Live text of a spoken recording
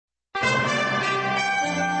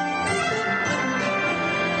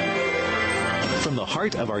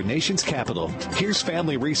heart of our nation's capital. Here's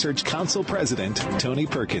Family Research Council President Tony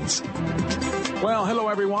Perkins. Well, hello,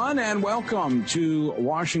 everyone, and welcome to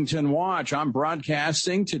Washington Watch. I'm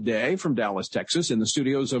broadcasting today from Dallas, Texas, in the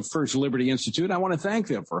studios of First Liberty Institute. I want to thank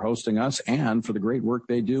them for hosting us and for the great work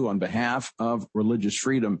they do on behalf of religious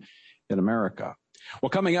freedom in America. Well,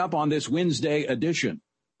 coming up on this Wednesday edition.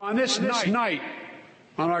 On this night,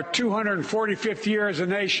 on our 245th year as a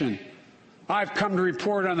nation, I've come to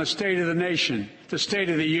report on the state of the nation, the State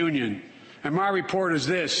of the Union. And my report is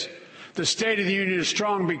this. The State of the Union is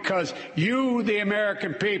strong because you, the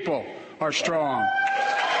American people, are strong.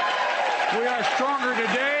 We are stronger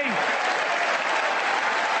today.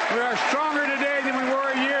 We are stronger today than we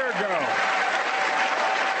were a year ago.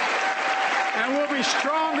 And we'll be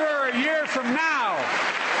stronger a year from now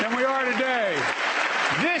than we are today.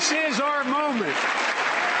 This is our moment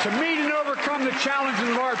to meet and overcome the challenges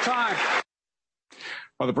of our time.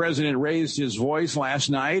 Well, the president raised his voice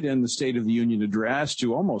last night in the State of the Union address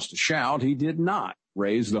to almost a shout. He did not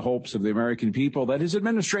raise the hopes of the American people that his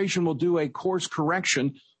administration will do a course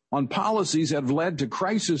correction on policies that have led to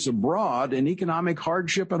crisis abroad and economic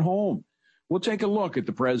hardship at home. We'll take a look at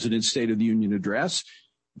the president's State of the Union address.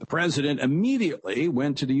 The president immediately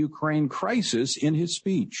went to the Ukraine crisis in his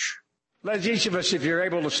speech. Let each of us, if you're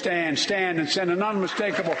able to stand and send an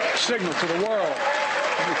unmistakable signal to the world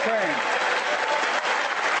of Ukraine.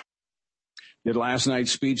 Did last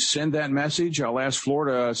night's speech send that message? I'll ask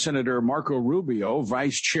Florida Senator Marco Rubio,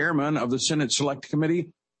 vice chairman of the Senate Select Committee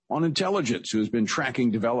on Intelligence, who has been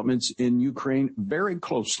tracking developments in Ukraine very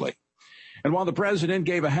closely. And while the president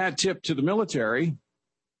gave a hat tip to the military,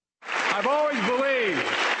 I've always believed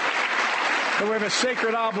that we have a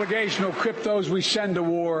sacred obligation to equip those we send to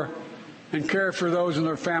war and care for those in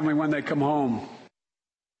their family when they come home.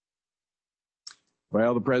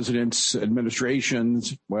 Well, the president's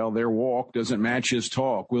administration's, their walk doesn't match his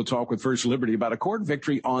talk. We'll talk with First Liberty about a court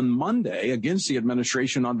victory on Monday against the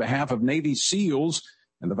administration on behalf of Navy SEALs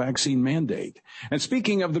and the vaccine mandate. And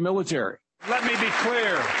speaking of the military, let me be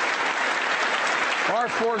clear. Our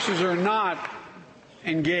forces are not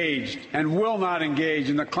engaged and will not engage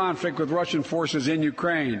in the conflict with Russian forces in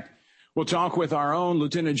Ukraine. We'll talk with our own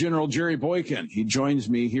Lieutenant General Jerry Boykin. He joins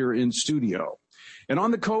me here in studio. And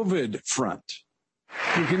on the COVID front,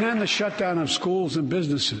 we can end the shutdown of schools and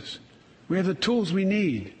businesses. We have the tools we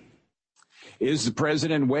need. Is the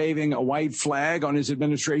president waving a white flag on his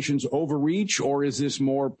administration's overreach, or is this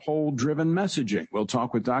more poll-driven messaging? We'll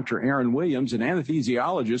talk with Dr. Aaron Williams, an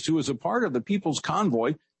anesthesiologist who is a part of the People's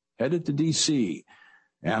Convoy headed to D.C.,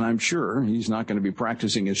 and I'm sure he's not going to be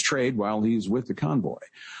practicing his trade while he's with the convoy.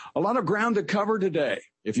 A lot of ground to cover today.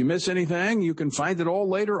 If you miss anything, you can find it all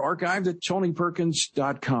later, archived at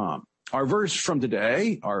TonyPerkins.com. Our verse for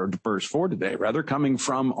today, coming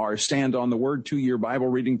from our Stand on the Word 2-year Bible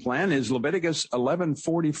reading plan is Leviticus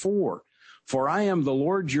 11:44. For I am the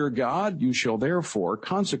Lord your God, you shall therefore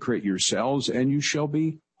consecrate yourselves, and you shall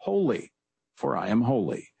be holy, for I am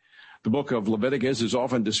holy. The book of Leviticus is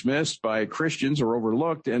often dismissed by Christians or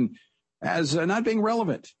overlooked and as not being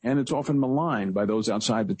relevant, and it's often maligned by those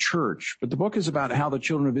outside the church. But the book is about how the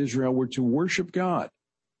children of Israel were to worship God.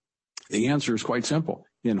 The answer is quite simple.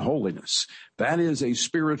 In holiness. That is a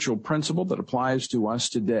spiritual principle that applies to us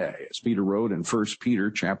today. As Peter wrote in 1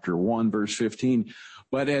 Peter chapter 1, verse 15,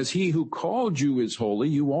 but as he who called you is holy,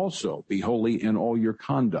 you also be holy in all your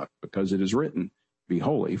conduct, because it is written, be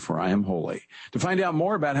holy, for I am holy. To find out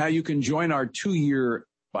more about how you can join our 2-year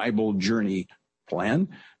Bible journey plan,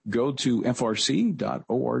 go to frc.org/Bible.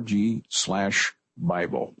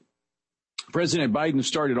 President Biden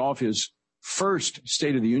started off his first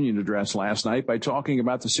State of the Union address last night by talking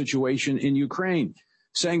about the situation in Ukraine,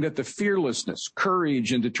 saying that the fearlessness,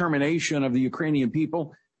 courage, and determination of the Ukrainian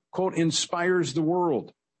people, quote, inspires the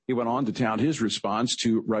world. He went on to tout his response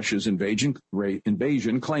to Russia's invasion,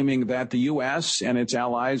 claiming that the U.S. and its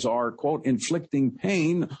allies are, quote, inflicting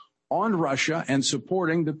pain on Russia and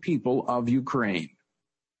supporting the people of Ukraine.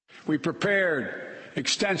 We prepared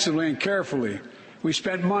extensively and carefully. We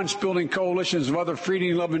spent months building coalitions of other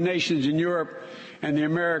freedom-loving nations in Europe and the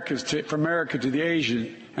Americas, from America to the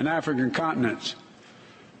Asian and African continents,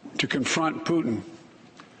 to confront Putin.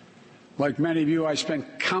 Like many of you, I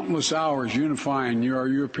spent countless hours unifying our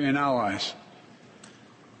European allies.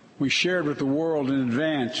 We shared with the world in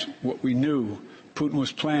advance what we knew Putin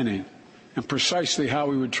was planning and precisely how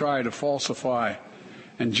we would try to falsify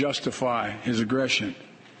and justify his aggression.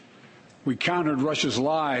 We countered Russia's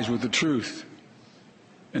lies with the truth.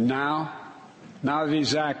 And now that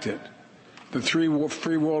he's acted, the free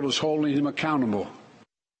world is holding him accountable.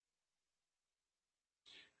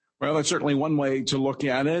 Well, that's certainly one way to look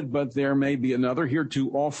at it, but there may be another. Here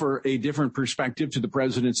to offer a different perspective to the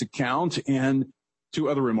president's account and to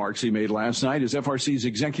other remarks he made last night is FRC's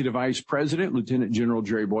Executive Vice President, Lieutenant General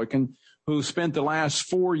Jerry Boykin, who spent the last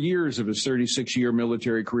 4 years of his 36-year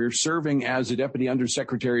military career serving as the Deputy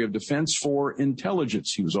Undersecretary of Defense for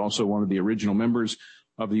Intelligence. He was also one of the original members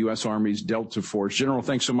of the U.S. Army's Delta Force. General,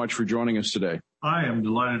 thanks so much for joining us today. I am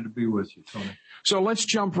delighted to be with you, Tony. So let's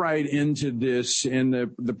jump right into this and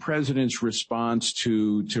the president's response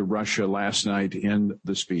to Russia last night in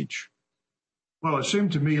the speech. Well, it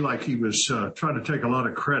seemed to me like he was trying to take a lot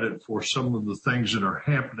of credit for some of the things that are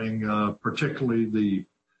happening, particularly the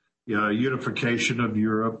unification of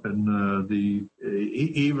Europe and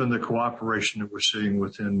even the cooperation that we're seeing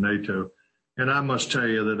within NATO. And I must tell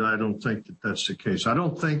you that I don't think that that's the case.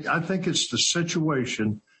 I think it's the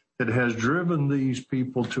situation that has driven these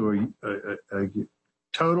people to a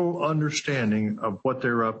total understanding of what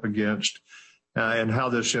they're up against and how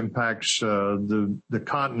this impacts the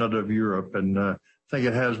continent of Europe. And I think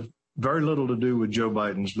it has very little to do with Joe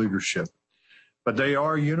Biden's leadership. But they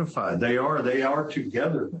are unified. They are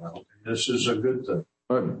together now. This is a good thing.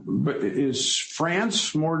 But is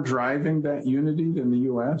France more driving that unity than the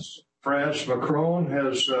U.S.? France, Macron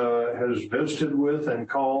has visited with and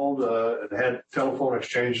called and had telephone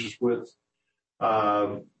exchanges with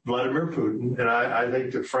Vladimir Putin, and I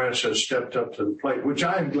think that France has stepped up to the plate, which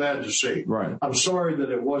I am glad to see. Right. I'm sorry that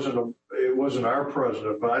it wasn't our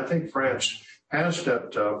president, but I think France has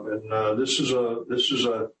stepped up, and this is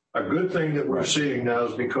a good thing that we're seeing now,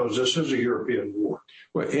 is because this is a European war.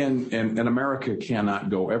 Well, and America cannot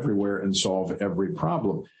go everywhere and solve every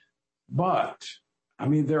problem, but I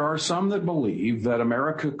mean, there are some that believe that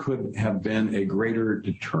America could have been a greater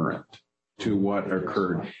deterrent to what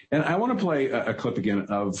occurred. And I want to play a clip again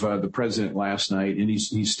of the president last night, and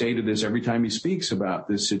he stated this every time he speaks about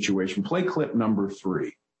this situation. Play clip number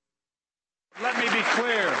 3. Let me be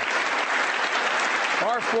clear.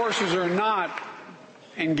 Our forces are not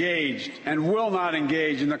engaged and will not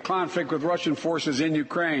engage in the conflict with Russian forces in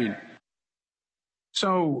Ukraine.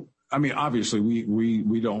 So, I mean, obviously,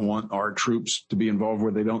 we don't want our troops to be involved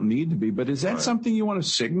where they don't need to be. But is that something you want to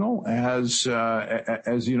signal as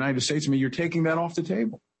the United States? I mean, you're taking that off the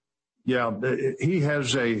table. Yeah, he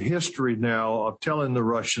has a history now of telling the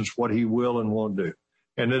Russians what he will and won't do.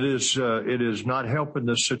 And it is not helping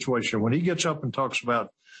this situation. When he gets up and talks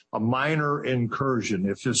about a minor incursion,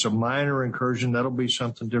 if it's a minor incursion, that'll be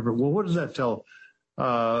something different. Well, what does that tell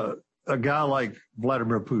a guy like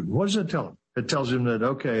Vladimir Putin? What does it tell him? It tells him that,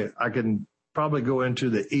 okay, I can probably go into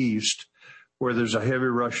the east where there's a heavy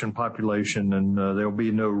Russian population and there'll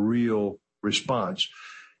be no real response.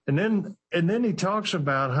 And then he talks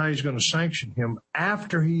about how he's going to sanction him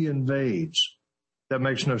after he invades. That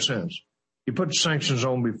makes no sense. You put sanctions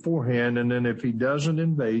on beforehand, and then if he doesn't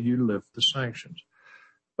invade, you lift the sanctions.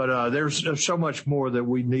 But there's so much more that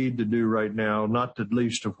we need to do right now, not the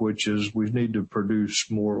least of which is we need to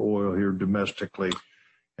produce more oil here domestically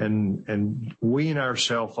and wean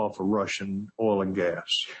ourselves off of Russian oil and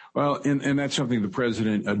gas. Well, and that's something the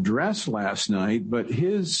president addressed last night, but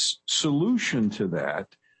his solution to that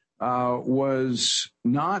was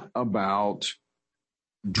not about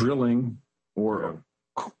drilling or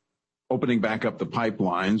opening back up the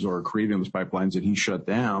pipelines or creating those pipelines that he shut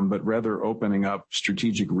down, but rather opening up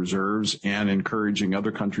strategic reserves and encouraging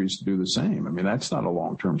other countries to do the same. I mean, that's not a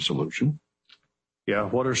long-term solution. Yeah,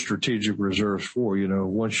 what are strategic reserves for? You know,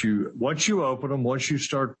 once you open them, once you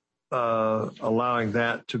start allowing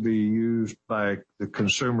that to be used by the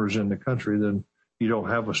consumers in the country, then you don't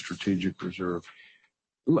have a strategic reserve.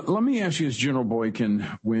 Let me ask you, as General Boykin,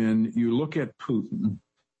 when you look at Putin,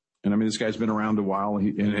 and I mean, this guy's been around a while,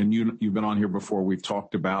 and you've been on here before. We've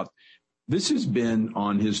talked about this has been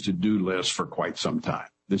on his to-do list for quite some time.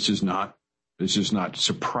 This is not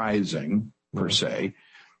surprising per se.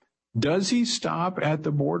 Does he stop at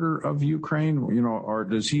the border of Ukraine, you know, or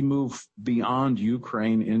does he move beyond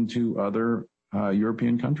Ukraine into other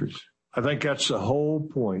European countries? I think that's the whole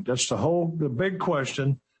point. That's the big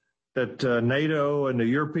question that NATO and the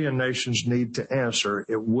European nations need to answer.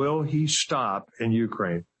 Will he stop in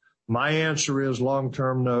Ukraine? My answer is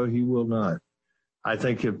long-term, no, he will not. I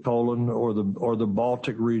think if Poland or the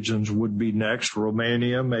Baltic regions would be next,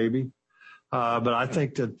 Romania maybe. But I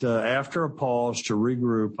think that after a pause to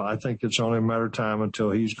regroup, I think it's only a matter of time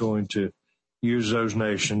until he's going to use those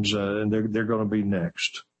nations, and they're going to be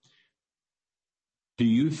next. Do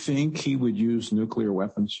you think he would use nuclear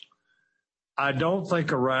weapons? I don't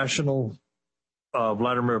think a rational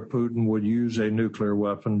Vladimir Putin would use a nuclear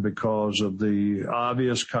weapon because of the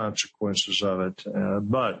obvious consequences of it.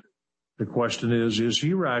 But The question is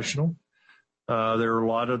he rational? There are a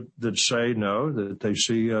lot that say no, that they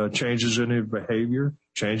see changes in his behavior,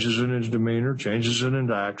 changes in his demeanor, changes in his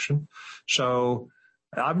action. So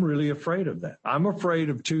I'm really afraid of that. I'm afraid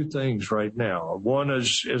of two things right now. One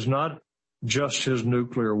is not just his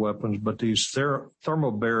nuclear weapons, but these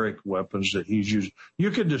thermobaric weapons that he's used.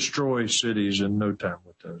 You can destroy cities in no time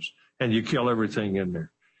with those, and you kill everything in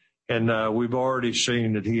there. And we've already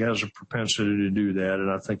seen that he has a propensity to do that, and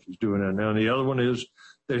I think he's doing that now. And the other one is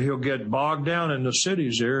that he'll get bogged down in the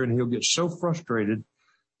cities there, and he'll get so frustrated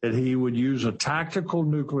that he would use a tactical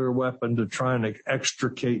nuclear weapon to try and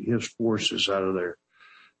extricate his forces out of there.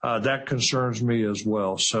 That concerns me as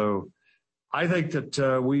well. So I think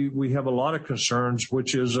that we have a lot of concerns,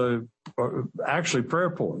 which is actually prayer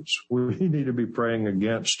points. We need to be praying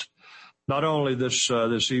against not only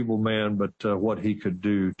this evil man, but what he could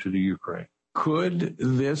do to the Ukraine. Could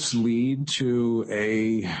this lead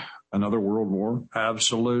to another world war?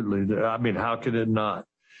 Absolutely. I mean, how could it not?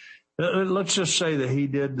 Let's just say that he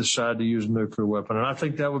did decide to use a nuclear weapon, and I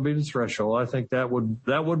think that would be the threshold. I think that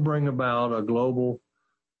would bring about a global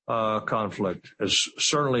conflict. It's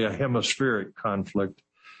certainly a hemispheric conflict.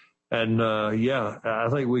 And, I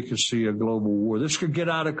think we could see a global war. This could get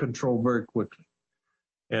out of control very quickly.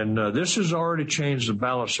 And this has already changed the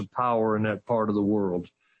balance of power in that part of the world.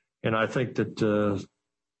 And I think that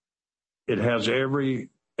it has every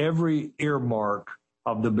earmark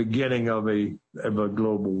of the beginning of a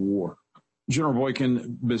global war. General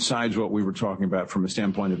Boykin, besides what we were talking about from a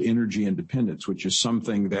standpoint of energy independence, which is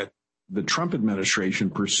something that the Trump administration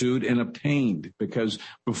pursued and obtained, because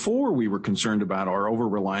before we were concerned about our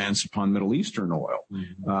over-reliance upon Middle Eastern oil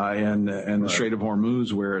and the Strait of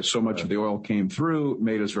Hormuz, where so much of the oil came through,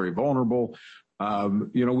 made us very vulnerable.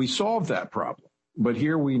 We solved that problem. But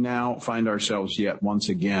here we now find ourselves yet once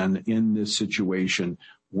again in this situation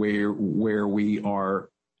where we are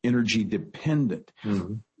energy dependent.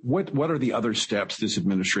 Mm-hmm. What are the other steps this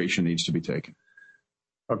administration needs to be taking?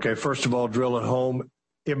 Okay, first of all, drill it home.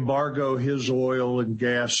 Embargo his oil and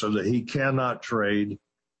gas so that he cannot trade,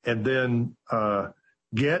 and then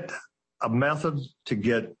get a method to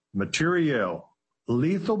get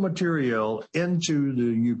lethal material into the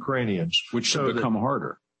Ukrainians. Which should become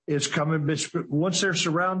harder. It's coming. Once they're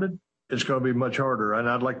surrounded, it's going to be much harder. And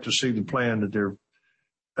I'd like to see the plan that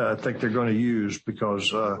think they're going to use,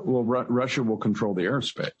 because Russia will control the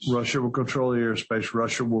airspace. Russia will control the airspace.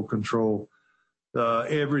 Russia will control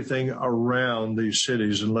everything around these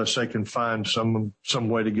cities unless they can find some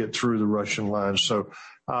way to get through the Russian lines. So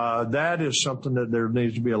that is something that there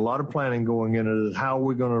needs to be a lot of planning going into how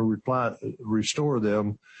we're going to restore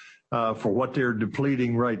them for what they're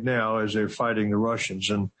depleting right now as they're fighting the Russians.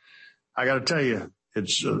 And I got to tell you,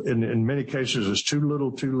 it's in many cases it's too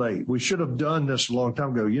little, too late. We should have done this a long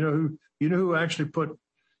time ago. You know who actually put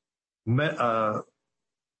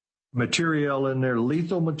material in there,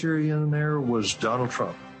 lethal material in there, was Donald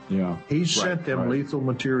Trump. Yeah. He sent them lethal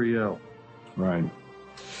material. Right.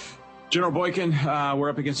 General Boykin, we're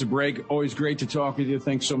up against a break. Always great to talk with you.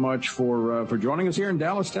 Thanks so much for joining us here in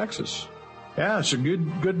Dallas, Texas. Yeah, it's a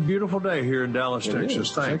good, beautiful day here in Dallas,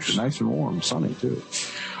 Texas. Thanks. It's nice and warm, sunny too.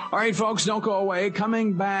 All right, folks, don't go away.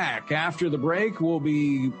 Coming back after the break, we'll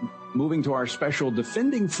be moving to our special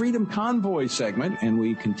Defending Freedom Convoy segment, and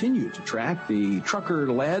we continue to track the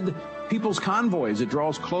trucker-led People's Convoy as it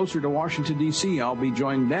draws closer to Washington, D.C. I'll be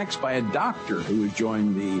joined next by a doctor who has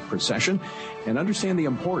joined the procession and understand the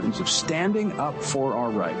importance of standing up for our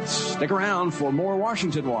rights. Stick around for more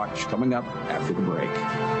Washington Watch coming up after the break.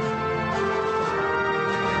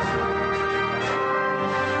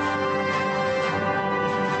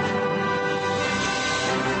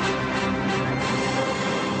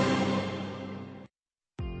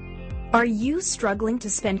 Are you struggling to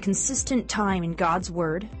spend consistent time in God's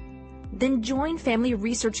Word? Then join Family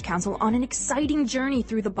Research Council on an exciting journey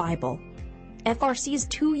through the Bible. FRC's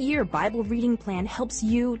 2-year Bible reading plan helps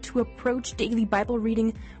you to approach daily Bible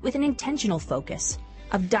reading with an intentional focus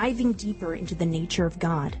of diving deeper into the nature of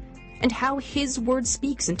God and how His Word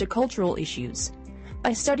speaks into cultural issues.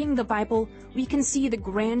 By studying the Bible, we can see the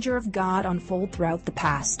grandeur of God unfold throughout the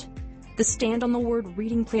past. The Stand on the Word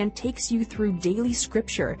reading plan takes you through daily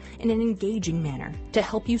scripture in an engaging manner to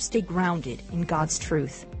help you stay grounded in God's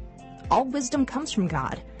truth. All wisdom comes from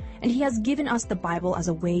God, and He has given us the Bible as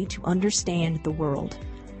a way to understand the world.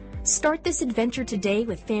 Start this adventure today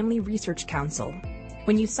with Family Research Council.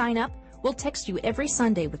 When you sign up, we'll text you every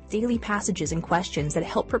Sunday with daily passages and questions that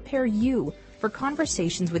help prepare you for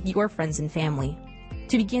conversations with your friends and family.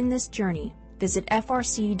 To begin this journey, visit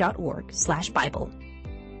frc.org/Bible.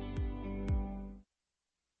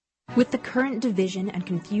 With the current division and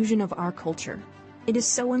confusion of our culture, it is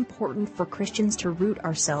so important for Christians to root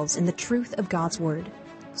ourselves in the truth of God's Word,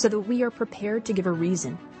 so that we are prepared to give a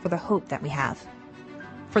reason for the hope that we have.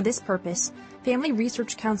 For this purpose, Family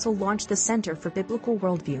Research Council launched the Center for Biblical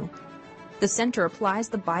Worldview. The center applies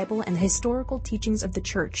the Bible and the historical teachings of the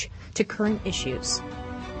Church to current issues.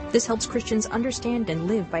 This helps Christians understand and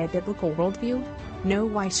live by a biblical worldview, know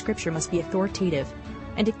why Scripture must be authoritative,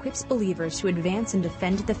 and equips believers to advance and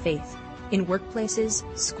defend the faith in workplaces,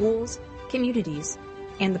 schools, communities,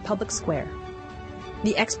 and the public square.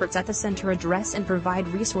 The experts at the center address and provide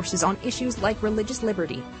resources on issues like religious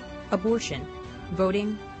liberty, abortion,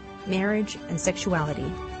 voting, marriage, and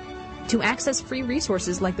sexuality. To access free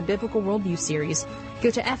resources like the Biblical Worldview series,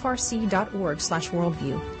 go to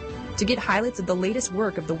frc.org/worldview. To get highlights of the latest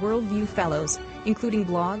work of the Worldview Fellows, including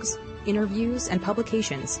blogs, interviews, and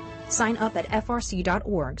publications, sign up at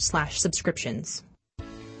frc.org/subscriptions.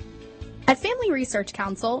 At Family Research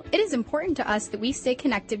Council, it is important to us that we stay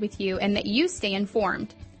connected with you and that you stay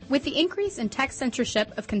informed. With the increase in tech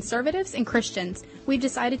censorship of conservatives and Christians, we've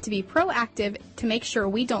decided to be proactive to make sure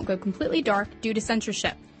we don't go completely dark due to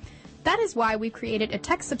censorship. That is why we've created a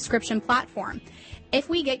tech subscription platform. If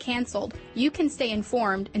we get canceled, you can stay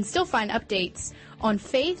informed and still find updates on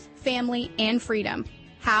faith, family, and freedom.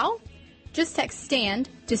 How? Just text STAND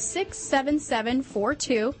to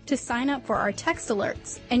 67742 to sign up for our text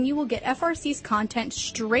alerts, and you will get FRC's content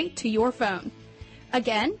straight to your phone.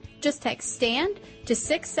 Again, just text STAND to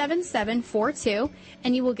 67742,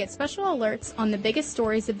 and you will get special alerts on the biggest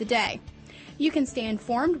stories of the day. You can stay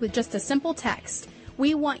informed with just a simple text.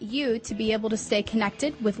 We want you to be able to stay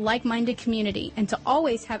connected with like-minded community and to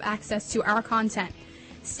always have access to our content.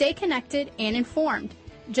 Stay connected and informed.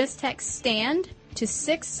 Just text STAND to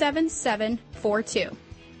 67742.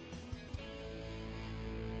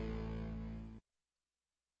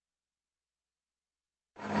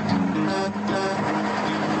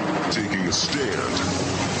 Taking a stand,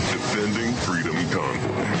 defending Freedom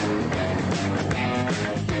Convoy.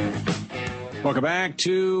 Welcome back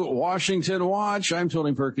to Washington Watch. I'm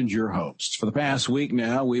Tony Perkins, your host. For the past week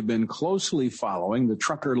now, we've been closely following the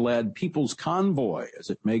trucker-led People's Convoy as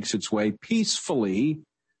it makes its way peacefully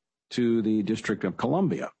to the District of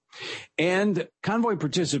Columbia. And convoy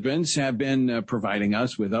participants have been providing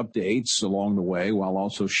us with updates along the way while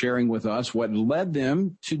also sharing with us what led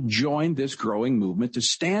them to join this growing movement to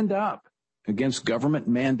stand up against government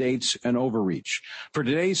mandates and overreach. For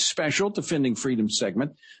today's special Defending Freedom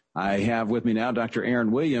segment, I have with me now Dr.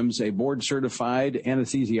 Aaron Williams, a board-certified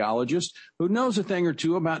anesthesiologist who knows a thing or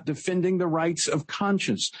two about defending the rights of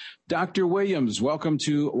conscience. Dr. Williams, welcome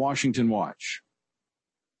to Washington Watch.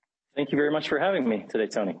 Thank you very much for having me today,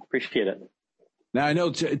 Tony. Appreciate it. Now, I know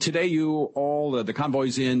today you all, the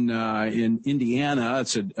convoy's in Indiana.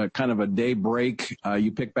 It's a kind of a day break.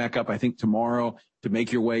 You pick back up, I think, tomorrow to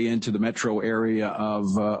make your way into the metro area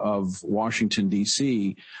of Washington,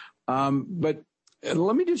 D.C. But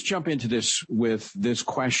let me just jump into this with this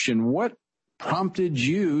question. What prompted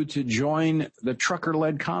you to join the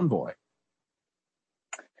trucker-led convoy?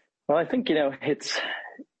 Well, I think,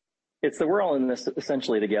 it's that we're all in this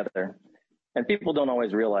essentially together, and people don't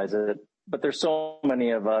always realize it, but there's so many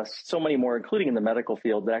of us, so many more, including in the medical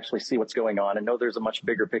field, that actually see what's going on and know there's a much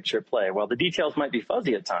bigger picture at play. Well, the details might be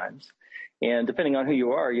fuzzy at times, and depending on who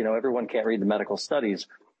you are, everyone can't read the medical studies.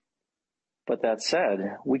 But that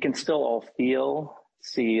said, we can still all feel,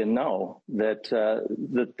 see, and know that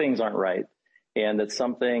things aren't right and that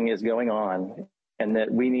something is going on, and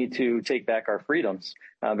that we need to take back our freedoms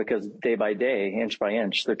because day by day, inch by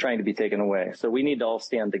inch, they're trying to be taken away. So we need to all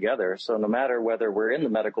stand together. So no matter whether we're in the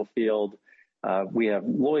medical field, we have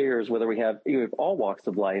lawyers, whether we have all walks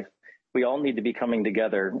of life, we all need to be coming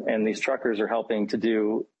together. And these truckers are helping to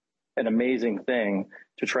do an amazing thing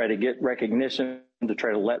to try to get recognition, to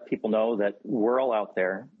try to let people know that we're all out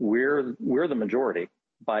there. We're the majority.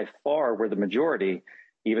 By far, we're the majority,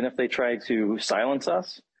 even if they try to silence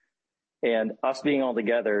us. And us being all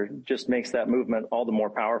together just makes that movement all the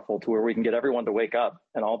more powerful to where we can get everyone to wake up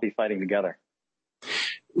and all be fighting together.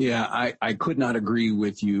 Yeah, I could not agree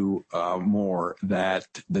with you more that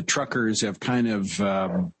the truckers have kind of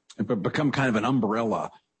become kind of an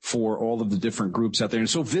umbrella for all of the different groups out there. And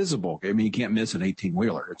it's so visible. I mean, you can't miss an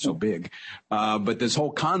 18-wheeler. It's so big. But this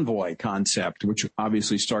whole convoy concept, which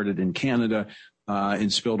obviously started in Canada,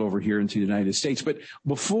 and spilled over here into the United States. But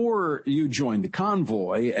before you joined the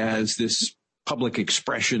convoy as this public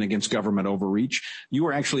expression against government overreach, you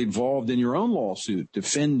were actually involved in your own lawsuit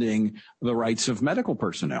defending the rights of medical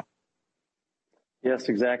personnel. Yes,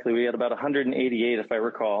 exactly. We had about 188, if I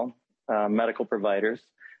recall, medical providers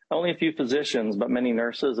only a few physicians, but many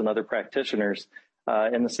nurses and other practitioners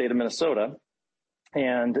in the state of Minnesota.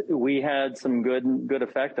 And we had some good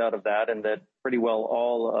effect out of that, and that pretty well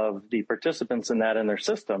all of the participants in that and their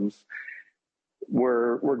systems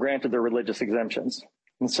were granted their religious exemptions.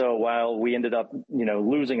 And so while we ended up,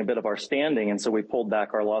 losing a bit of our standing, and so we pulled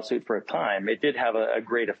back our lawsuit for a time, it did have a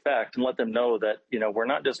great effect and let them know that, we're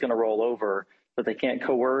not just going to roll over, that they can't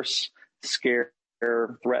coerce, scare,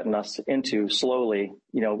 threaten us into slowly,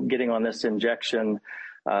 getting on this injection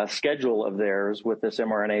schedule of theirs with this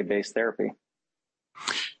mRNA-based therapy.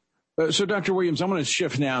 So, Dr. Williams, I'm going to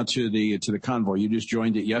shift now to the convoy. You just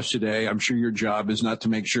joined it yesterday. I'm sure your job is not to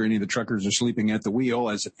make sure any of the truckers are sleeping at the wheel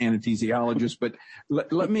as an anesthesiologist, but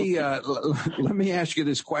let me ask you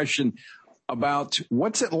this question about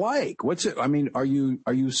what's it like? Are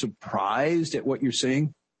you surprised at what you're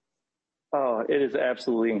seeing? Oh, it is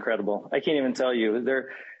absolutely incredible. I can't even tell you.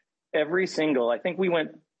 I think we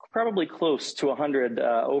went probably close to 100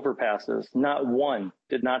 overpasses. Not one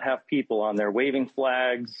did not have people on there waving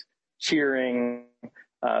flags, cheering,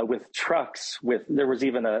 with trucks. There was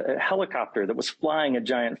even a helicopter that was flying a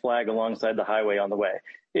giant flag alongside the highway on the way.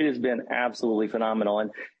 It has been absolutely phenomenal.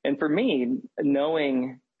 And for me,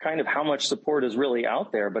 knowing kind of how much support is really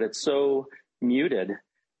out there, but it's so muted,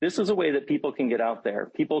 this is a way that people can get out there.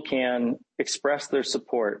 People can express their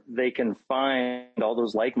support. They can find all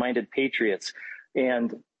those like-minded patriots,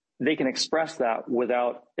 and they can express that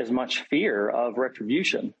without as much fear of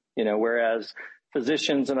retribution, whereas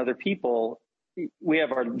physicians and other people, we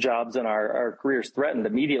have our jobs and our careers threatened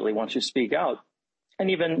immediately once you speak out. And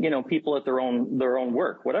even, people at their own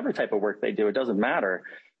work, whatever type of work they do, it doesn't matter.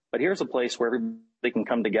 But here's a place where everybody can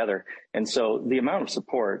come together. And so the amount of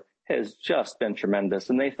support has just been tremendous.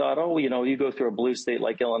 And they thought, you go through a blue state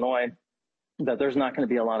like Illinois, that there's not going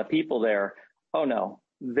to be a lot of people there. Oh, no.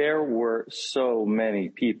 There were so many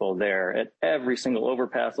people there at every single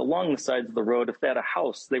overpass along the sides of the road. If they had a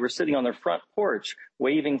house, they were sitting on their front porch,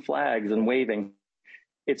 waving flags and waving.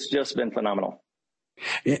 It's just been phenomenal.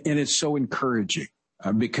 And it's so encouraging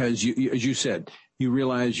because you, as you said, you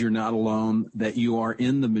realize you're not alone, that you are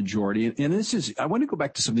in the majority. And I want to go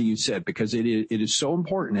back to something you said, because it is so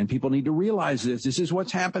important and people need to realize this. This is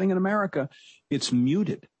what's happening in America. It's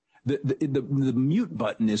muted. The mute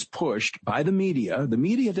button is pushed by the media. The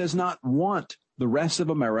media does not want the rest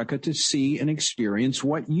of America to see and experience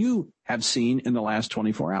what you have seen in the last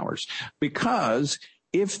 24 hours. Because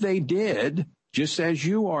if they did, just as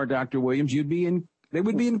you are, Dr. Williams, they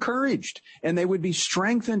would be encouraged and they would be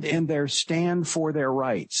strengthened in their stand for their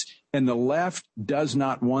rights. And the left does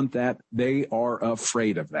not want that. They are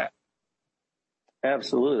afraid of that.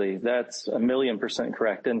 Absolutely. That's 1,000,000%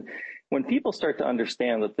 correct. And when people start to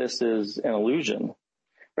understand that this is an illusion,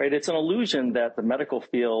 right? It's an illusion that the medical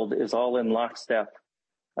field is all in lockstep,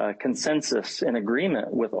 consensus and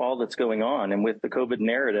agreement with all that's going on and with the COVID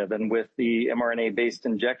narrative and with the mRNA-based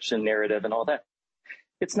injection narrative and all that.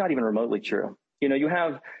 It's not even remotely true. You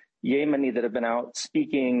have Yemeni that have been out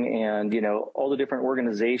speaking and, all the different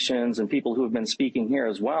organizations and people who have been speaking here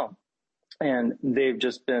as well. And they've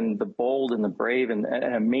just been the bold and the brave and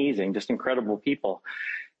amazing, just incredible people.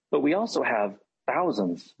 But we also have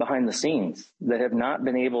thousands behind the scenes that have not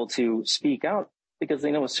been able to speak out because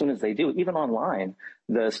they know as soon as they do, even online,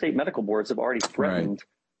 the state medical boards have already threatened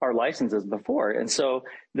our licenses before. And so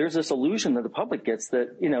there's this illusion that the public gets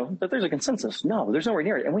that, that there's a consensus. No, there's nowhere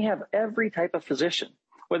near it. And we have every type of physician,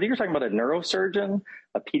 whether you're talking about a neurosurgeon,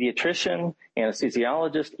 a pediatrician,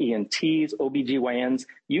 anesthesiologist, ENTs, OBGYNs,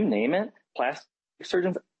 you name it, plastic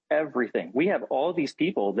surgeons, everything. We have all these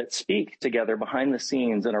people that speak together behind the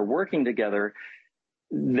scenes and are working together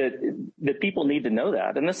that people need to know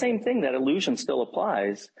that. And the same thing, that illusion still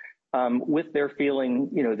applies with their feeling,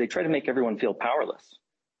 they try to make everyone feel powerless.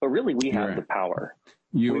 But really, we have the power.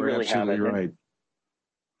 You are really absolutely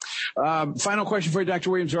right. Final question for you, Dr.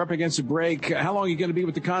 Williams. We're up against a break. How long are you going to be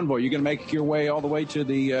with the convoy? Are you going to make your way all the way to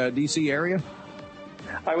the D.C. area?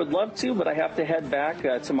 I would love to, but I have to head back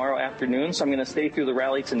tomorrow afternoon. So I'm going to stay through the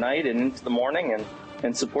rally tonight and into the morning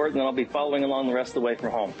and support, and then I'll be following along the rest of the way from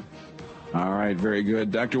home. All right, very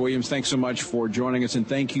good. Dr. Williams, thanks so much for joining us, and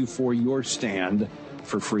thank you for your stand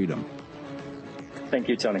for freedom. Thank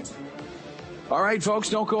you, Tony. All right, folks,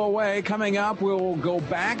 don't go away. Coming up, we'll go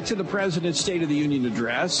back to the President's State of the Union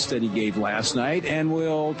address that he gave last night, and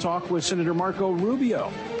we'll talk with Senator Marco Rubio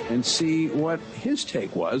and see what his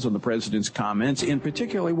take was on the President's comments. In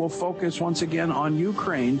particular, we'll focus once again on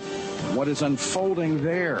Ukraine, what is unfolding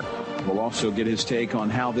there. We'll also get his take on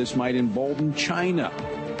how this might embolden China.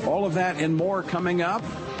 All of that and more coming up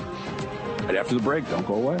right after the break. Don't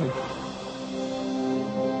go away.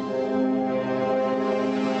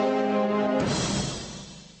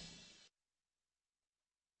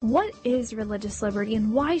 What is religious liberty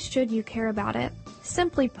and why should you care about it?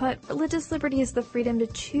 Simply put, religious liberty is the freedom to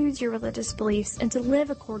choose your religious beliefs and to live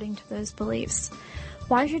according to those beliefs.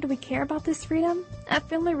 Why should we care about this freedom? At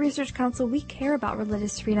Family Research Council, we care about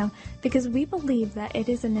religious freedom because we believe that it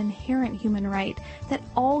is an inherent human right that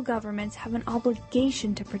all governments have an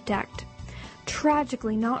obligation to protect.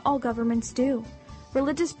 Tragically, not all governments do.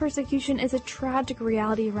 Religious persecution is a tragic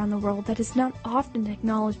reality around the world that is not often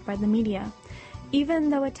acknowledged by the media, even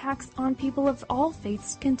though attacks on people of all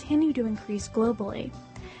faiths continue to increase globally.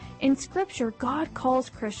 In Scripture, God calls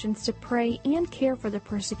Christians to pray and care for the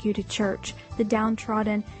persecuted church, the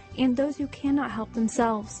downtrodden, and those who cannot help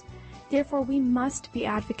themselves. Therefore, we must be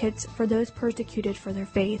advocates for those persecuted for their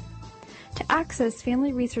faith. To access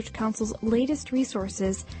Family Research Council's latest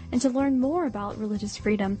resources and to learn more about religious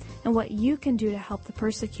freedom and what you can do to help the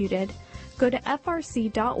persecuted, go to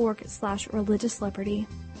frc.org/religiousliberty.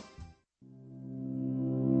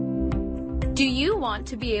 Do you want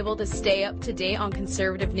to be able to stay up to date on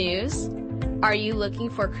conservative news? Are you looking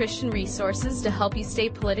for Christian resources to help you stay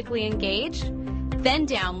politically engaged? Then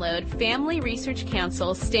download Family Research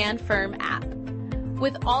Council's Stand Firm app.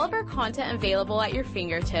 With all of our content available at your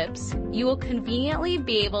fingertips, you will conveniently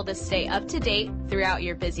be able to stay up to date throughout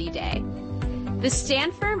your busy day. The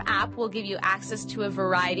Stand Firm app will give you access to a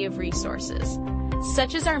variety of resources,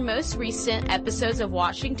 such as our most recent episodes of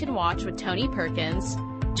Washington Watch with Tony Perkins,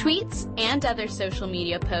 tweets and other social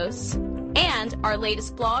media posts, and our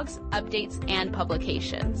latest blogs, updates, and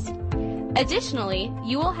publications. Additionally,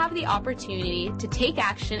 you will have the opportunity to take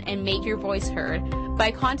action and make your voice heard by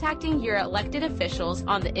contacting your elected officials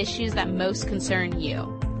on the issues that most concern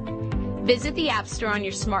you. Visit the App Store on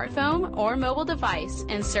your smartphone or mobile device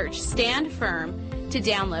and search Stand Firm to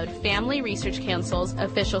download Family Research Council's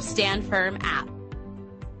official Stand Firm app.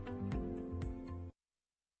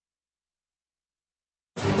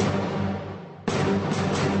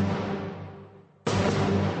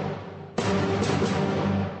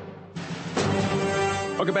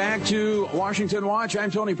 Welcome back to Washington Watch.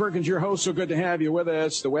 I'm Tony Perkins, your host. So good to have you with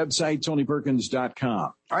us. The website, TonyPerkins.com.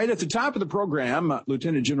 All right, at the top of the program,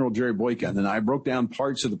 Lieutenant General Jerry Boykin and I broke down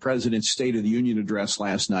parts of the President's State of the Union address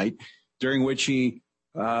last night, during which he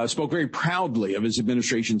spoke very proudly of his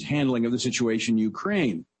administration's handling of the situation in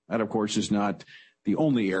Ukraine. That, of course, is not the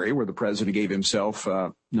only area where the President gave himself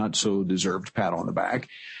not so deserved pat on the back.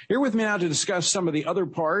 Here with me now to discuss some of the other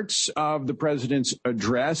parts of the President's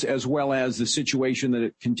address, as well as the situation that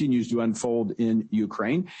it continues to unfold in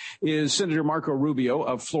Ukraine, is Senator Marco Rubio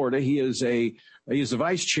of Florida. He is the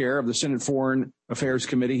vice chair of the Senate Foreign Affairs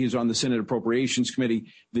Committee. He's on the Senate Appropriations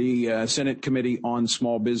Committee, the Senate Committee on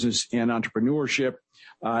Small Business and Entrepreneurship.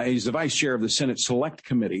 He's the vice chair of the Senate Select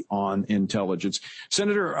Committee on Intelligence.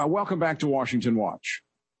 Senator, welcome back to Washington Watch.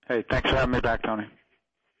 Hey, thanks for having me back, Tony.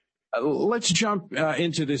 Let's jump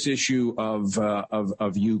into this issue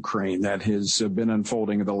of Ukraine that has been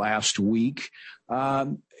unfolding the last week,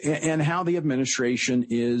 and how the administration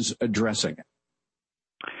is addressing it.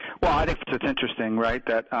 Well, I think it's interesting, right,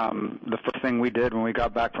 that the first thing we did when we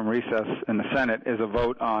got back from recess in the Senate is a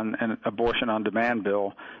vote on an abortion on demand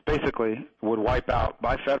bill. Basically would wipe out,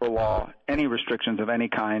 by federal law, any restrictions of any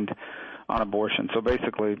kind on abortion. So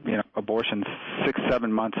basically, abortion's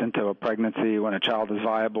 6-7 months into a pregnancy when a child is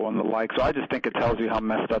viable and the like. So I just think it tells you how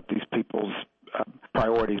messed up these people's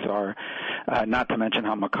priorities are, not to mention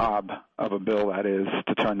how macabre of a bill that is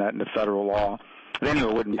to turn that into federal law. They knew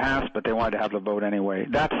it wouldn't pass, but they wanted to have the vote anyway.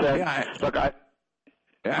 That said, I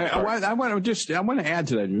want to add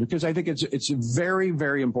to that because I think it's very,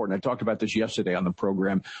 very important. I talked about this yesterday on the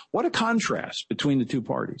program. What a contrast between the two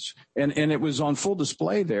parties. And it was on full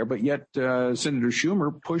display there, but yet Senator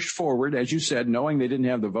Schumer pushed forward, as you said, knowing they didn't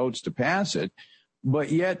have the votes to pass it.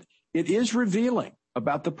 But yet it is revealing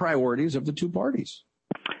about the priorities of the two parties.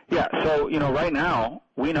 Yeah, so, right now,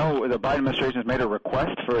 we know the Biden administration has made a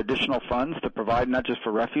request for additional funds to provide not just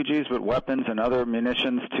for refugees, but weapons and other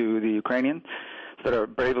munitions to the Ukrainians that are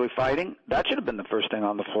bravely fighting. That should have been the first thing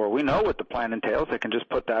on the floor. We know what the plan entails. They can just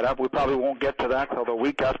put that up. We probably won't get to that till the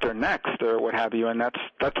week after next or what have you, and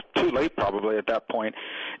that's too late probably at that point.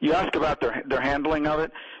 You ask about their handling of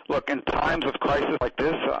it. Look, in times of crisis like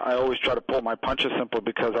this, I always try to pull my punches simply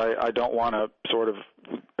because I don't want to sort of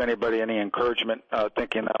anybody any encouragement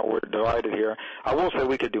thinking that we're divided here. I will say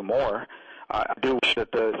we could do more. I do wish that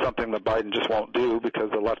something that Biden just won't do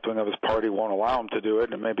because the left wing of his party won't allow him to do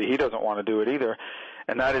it, and maybe he doesn't want to do it either,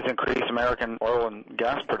 and that is increase American oil and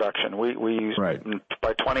gas production. We used, right.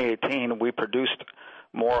 By 2018, we produced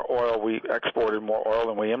more oil, we exported more oil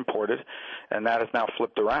than we imported, and that has now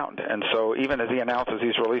flipped around. And so even as he announces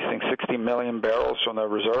he's releasing 60 million barrels from the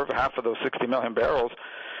reserve, half of those 60 million barrels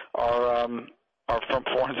are from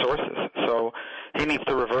foreign sources. So he needs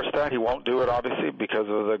to reverse that. He won't do it, obviously, because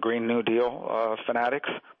of the Green New Deal fanatics.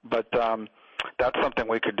 But that's something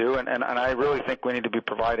we could do, and I really think we need to be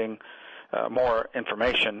providing more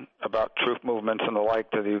information about troop movements and the like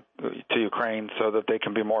to Ukraine, so that they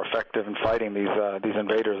can be more effective in fighting these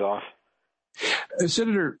invaders off.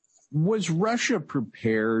 Senator, was Russia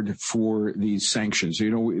prepared for these sanctions?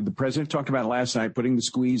 You know, the president talked about it last night, putting the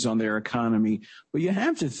squeeze on their economy. But you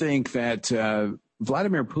have to think that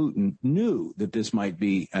Vladimir Putin knew that this might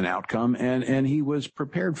be an outcome, and he was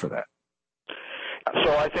prepared for that.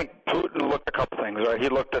 So I think Putin looked at a couple things, right? He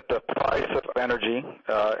looked at the price of energy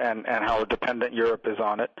and how dependent Europe is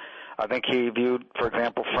on it. I think he viewed, for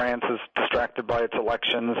example, France as distracted by its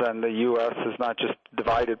elections, and the U.S. is not just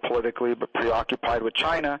divided politically but preoccupied with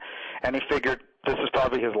China, and he figured this is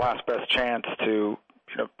probably his last best chance to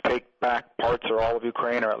take back parts or all of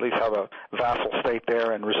Ukraine, or at least have a vassal state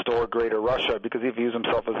there and restore greater Russia, because he views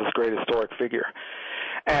himself as this great historic figure.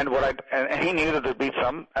 And he knew that there'd be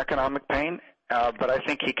some economic pain, but I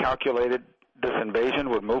think he calculated this invasion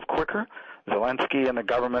would move quicker. Zelensky and the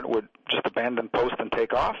government would just abandon post and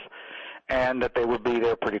take off, and that they would be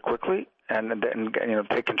there pretty quickly and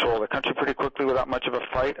take control of the country pretty quickly without much of a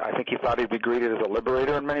fight. I think he thought he'd be greeted as a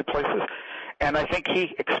liberator in many places, and I think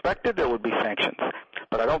he expected there would be sanctions,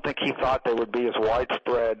 but I don't think he thought they would be as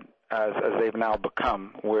widespread as they've now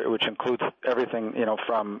become, which includes everything,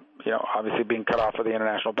 from obviously being cut off of the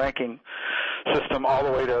international banking system all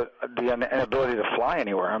the way to the inability to fly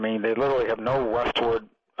anywhere. I mean, they literally have no westward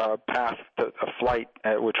path to a flight,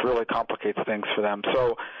 which really complicates things for them.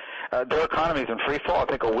 So their economy is in free fall. I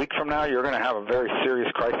think a week from now you're going to have a very serious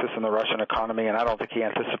crisis in the Russian economy, and I don't think he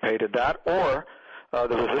anticipated that or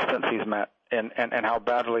the resistance he's met and how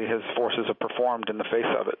badly his forces have performed in the face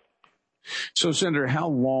of it. So, Senator, how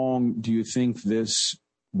long do you think this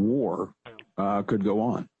war could go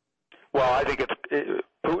on? Well, I think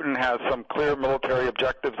Putin has some clear military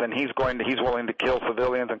objectives, and he's willing to kill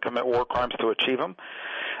civilians and commit war crimes to achieve them.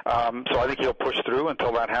 So I think he'll push through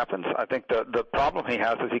until that happens. I think the problem he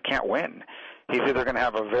has is he can't win. He's either going to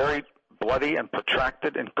have a very bloody and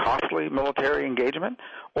protracted and costly military engagement,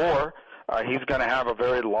 or he's going to have a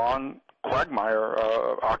very long quagmire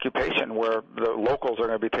occupation where the locals are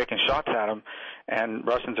going to be taking shots at him, and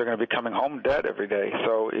Russians are going to be coming home dead every day.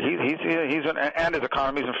 So and his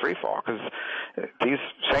economy's in free fall, because these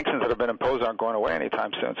sanctions that have been imposed aren't going away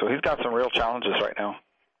anytime soon. So he's got some real challenges right now.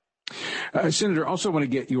 Senator, also want to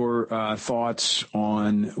get your thoughts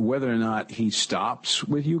on whether or not he stops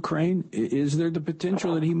with Ukraine. Is there the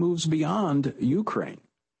potential that he moves beyond Ukraine?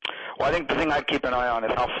 Well, I think the thing I'd keep an eye on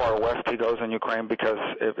is how far west he goes in Ukraine, because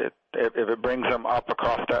if it brings him up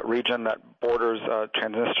across that region that borders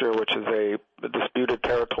Transnistria, which is a disputed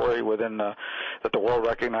territory that the world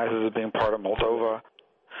recognizes as being part of Moldova.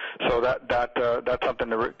 So that's something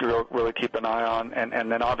to really keep an eye on,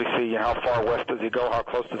 and then obviously how far west does he go? How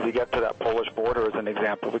close does he get to that Polish border, as an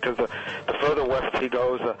example? Because the further west he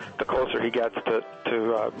goes, the closer he gets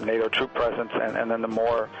to NATO troop presence, and then the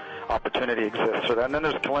more opportunity exists for that. And then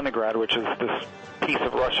there's Kaliningrad, which is this piece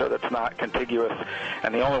of Russia that's not contiguous,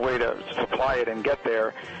 and the only way to supply it and get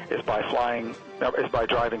there is by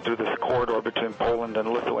driving through this corridor between Poland and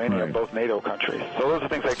Lithuania, right, both NATO countries. So those are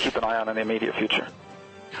things I keep an eye on in the immediate future.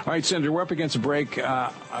 All right, Senator, we're up against a break.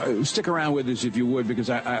 Stick around with us if you would, because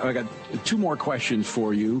I got two more questions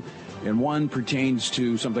for you. And one pertains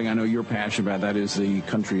to something I know you're passionate about. That is the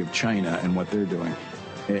country of China and what they're doing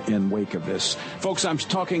in wake of this. Folks, I'm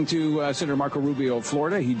talking to Senator Marco Rubio of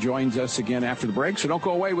Florida. He joins us again after the break. So don't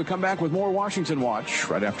go away. We'll come back with more Washington Watch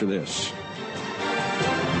right after this.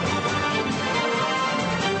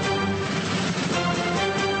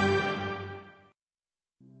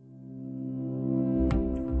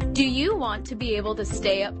 Do you want to be able to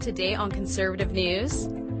stay up to date on conservative news?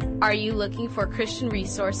 Are you looking for Christian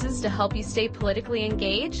resources to help you stay politically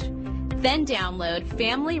engaged? Then download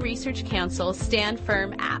Family Research Council's Stand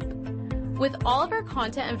Firm app. With all of our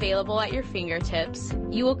content available at your fingertips,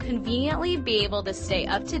 you will conveniently be able to stay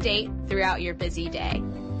up to date throughout your busy day.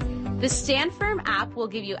 The Stand Firm app will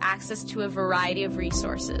give you access to a variety of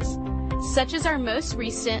resources, such as our most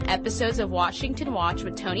recent episodes of Washington Watch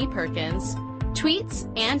with Tony Perkins, tweets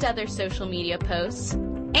and other social media posts,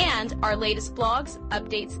 and our latest blogs,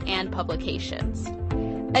 updates, and publications.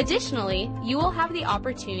 Additionally, you will have the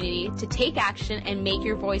opportunity to take action and make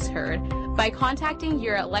your voice heard by contacting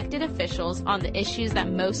your elected officials on the issues that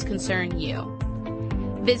most concern you.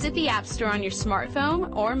 Visit the App Store on your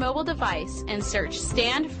smartphone or mobile device and search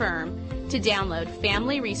Stand Firm to download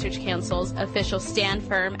Family Research Council's official Stand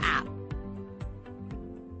Firm app.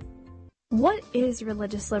 What is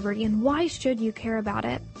religious liberty and why should you care about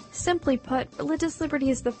it? Simply put, religious liberty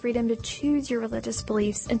is the freedom to choose your religious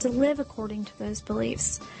beliefs and to live according to those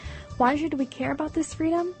beliefs. Why should we care about this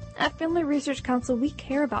freedom? At Family Research Council, we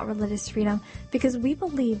care about religious freedom because we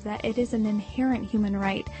believe that it is an inherent human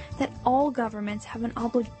right that all governments have an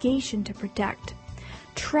obligation to protect.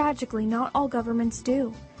 Tragically, not all governments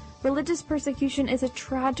do. Religious persecution is a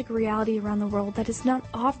tragic reality around the world that is not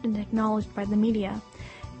often acknowledged by the media,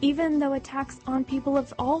 even though attacks on people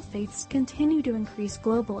of all faiths continue to increase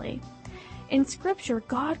globally. In Scripture,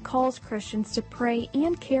 God calls Christians to pray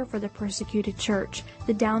and care for the persecuted church,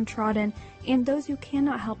 the downtrodden, and those who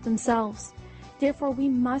cannot help themselves. Therefore, we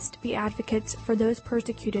must be advocates for those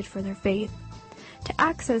persecuted for their faith. To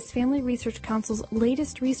access Family Research Council's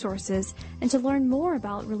latest resources and to learn more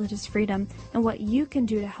about religious freedom and what you can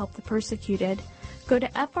do to help the persecuted, go to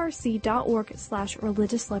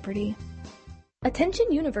frc.org/religiousliberty.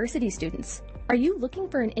 Attention university students. Are you looking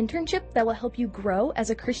for an internship that will help you grow as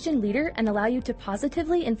a Christian leader and allow you to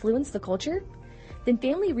positively influence the culture? Then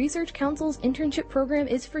Family Research Council's internship program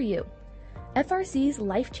is for you. FRC's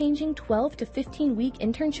life-changing 12 to 15-week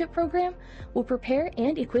internship program will prepare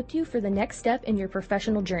and equip you for the next step in your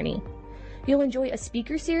professional journey. You'll enjoy a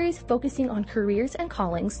speaker series focusing on careers and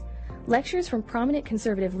callings, lectures from prominent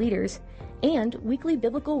conservative leaders, and weekly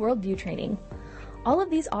biblical worldview training. All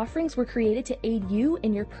of these offerings were created to aid you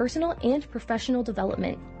in your personal and professional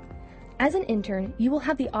development. As an intern, you will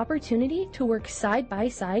have the opportunity to work side by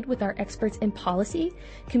side with our experts in policy,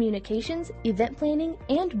 communications, event planning,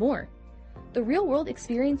 and more. The real-world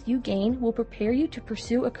experience you gain will prepare you to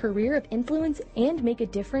pursue a career of influence and make a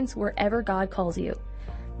difference wherever God calls you.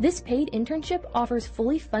 This paid internship offers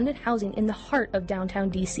fully funded housing in the heart of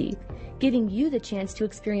downtown DC, giving you the chance to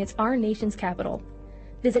experience our nation's capital.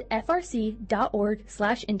 Visit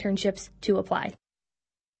frc.org/internships to apply.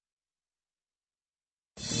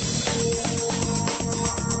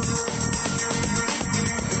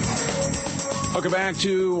 Welcome back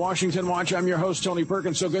to Washington Watch. I'm your host, Tony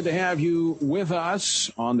Perkins. So good to have you with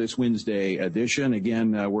us on this Wednesday edition.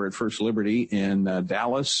 Again, we're at First Liberty in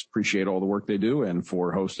Dallas. Appreciate all the work they do and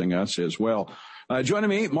for hosting us as well. Joining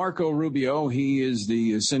me, Marco Rubio. He is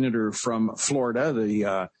the senator from Florida,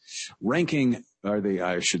 the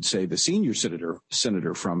the senior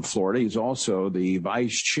senator from Florida. He's also the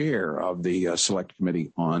vice chair of the Select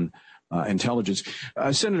Committee on Intelligence.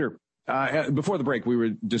 Senator, before the break, we were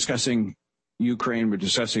discussing Ukraine. We're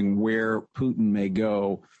discussing where Putin may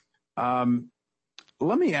go.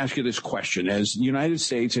 Let me ask you this question. As the United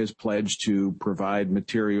States has pledged to provide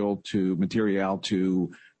material to the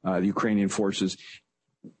Ukrainian forces,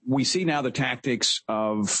 we see now the tactics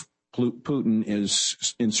of Putin is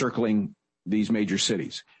encircling these major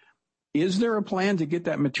cities. Is there a plan to get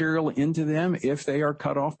that material into them if they are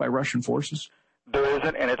cut off by Russian forces? There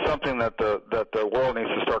isn't, and it's something that the world needs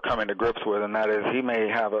to start coming to grips with, and that is he's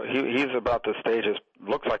about to stage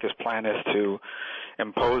looks like his plan is to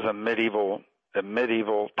impose a medieval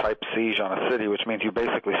type siege on a city, which means you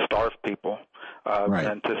basically starve people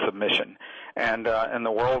into submission, and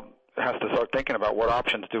the world has to start thinking about what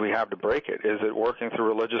options do we have to break it. Is it working through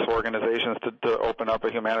religious organizations to open up a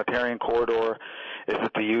humanitarian corridor? Is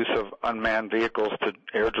it the use of unmanned vehicles to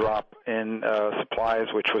airdrop in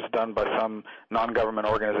supplies, which was done by some non-government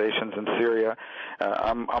organizations in Syria?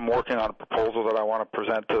 I'm working on a proposal that I want to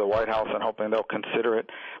present to the White House and hoping they'll consider it.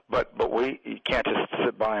 But you can't just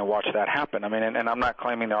sit by and watch that happen. I mean, and I'm not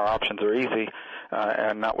claiming our options are easy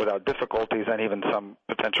and not without difficulties and even some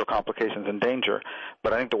potential complications and danger.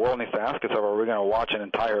 But I think the world needs to ask itself, are we going to watch an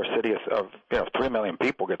entire city of 3 million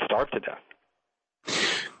people get starved to death?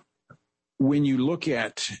 When you look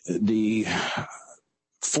at the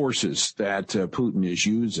forces that Putin is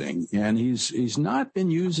using, and he's not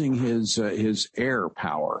been using his air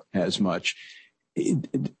power as much,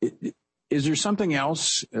 is there something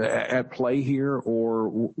else at play here,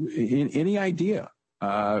 or any idea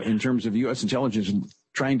in terms of U.S. intelligence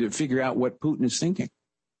trying to figure out what Putin is thinking?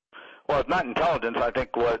 Well, it's not intelligence. I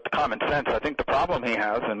think common sense. I think the problem he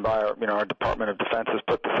has, and by our Department of Defense has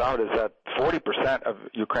put this out, is that 40% of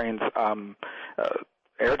Ukraine's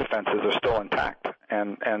air defenses are still intact,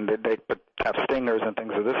 and they have Stingers and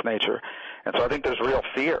things of this nature. And so I think there's real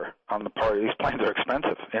fear on the part of these planes are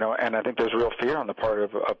expensive, and I think there's real fear on the part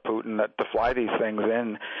of Putin that to fly these things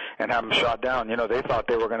in and have them shot down. They thought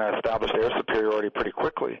they were going to establish air superiority pretty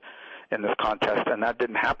quickly in this contest, and that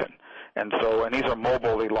didn't happen. And these are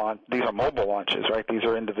mobile launches, right? These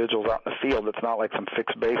are individuals out in the field. It's not like some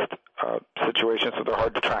fixed-based situation, so they're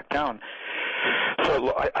hard to track down.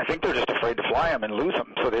 So I think they're just afraid to fly them and lose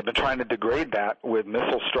them. So they've been trying to degrade that with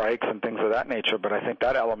missile strikes and things of that nature. But I think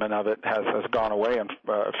that element of it has gone away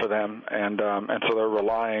for them, and so they're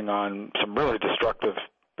relying on some really destructive,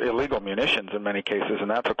 illegal munitions in many cases, and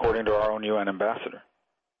that's according to our own UN ambassador.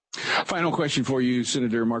 Final question for you,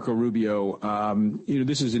 Senator Marco Rubio.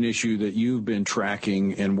 This is an issue that you've been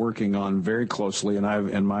tracking and working on very closely, and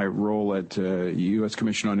in my role at U.S.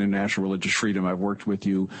 Commission on International Religious Freedom, I've worked with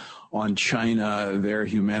you on China, their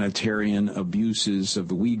humanitarian abuses of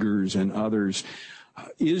the Uyghurs and others.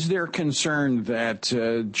 Is there concern that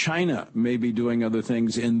China may be doing other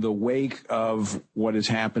things in the wake of what is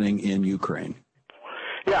happening in Ukraine?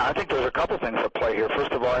 Yeah, I think there's a couple things at play here.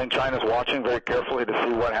 First of all, I think China's watching very carefully to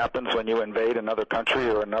see what happens when you invade another country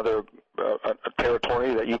or another a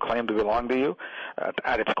territory that you claim to belong to you.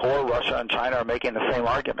 At its core, Russia and China are making the same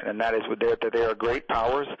argument, and that is that they are great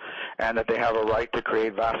powers and that they have a right to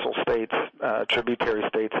create vassal states, tributary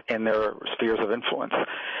states in their spheres of influence.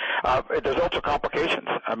 There's also complications.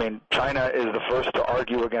 I mean, China is the first to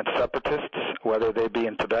argue against separatists, whether they be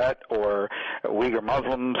in Tibet or Uyghur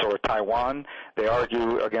Muslims or Taiwan. They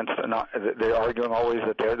argue they're arguing always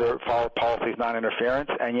that their policy is non-interference,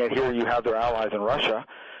 and yet here you have their allies in Russia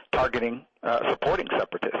targeting, supporting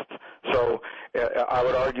separatists. So I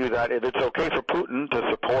would argue that if it's okay for Putin to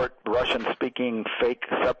support Russian-speaking fake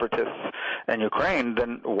separatists in Ukraine,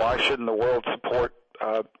 then why shouldn't the world support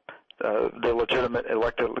the legitimate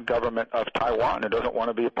elected government of Taiwan, who doesn't want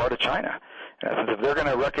to be a part of China? If they're going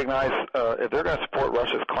to recognize, if they're going to support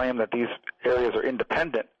Russia's claim that these areas are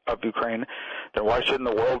independent of Ukraine, then why shouldn't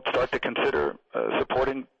the world start to consider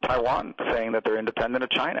supporting Taiwan, saying that they're independent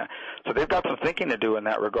of China? So they've got some thinking to do in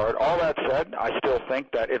that regard. All that said, I still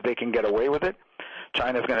think that if they can get away with it,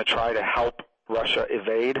 China's going to try to help Russia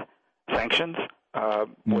evade sanctions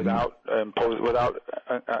without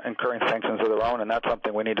incurring sanctions of their own, and that's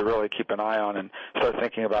something we need to really keep an eye on and start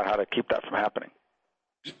thinking about how to keep that from happening.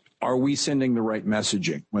 Are we sending the right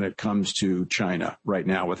messaging when it comes to China right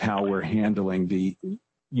now with how we're handling the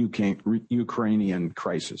Ukrainian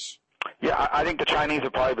crisis? Yeah, I think the Chinese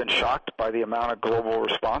have probably been shocked by the amount of global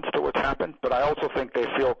response to what's happened, but I also think they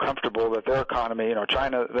feel comfortable that their economy,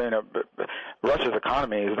 Russia's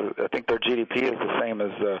economy, I think their GDP is the same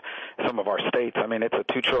as some of our states. I mean, it's a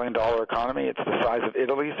 $2 trillion economy. It's the size of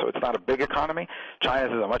Italy, so it's not a big economy.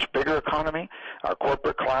 China's is a much bigger economy. Our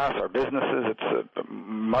corporate class, our businesses, it's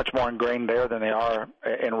much more ingrained there than they are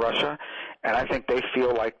in Russia, and I think they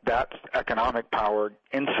feel like that economic power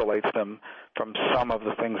insulates them from some of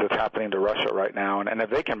the things that's happening to Russia right now. And if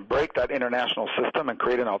they can break that international system and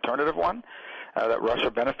create an alternative one that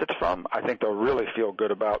Russia benefits from, I think they'll really feel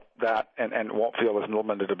good about that and won't feel as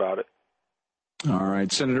limited about it. All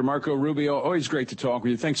right. Senator Marco Rubio, always great to talk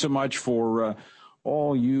with you. Thanks so much for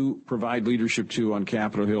all you provide leadership to on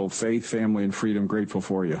Capitol Hill. Faith, family, and freedom. Grateful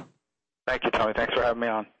for you. Thank you, Tony. Thanks for having me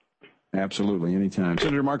on. Absolutely, anytime.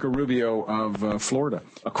 Senator Marco Rubio of Florida.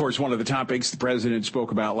 Of course, one of the topics the president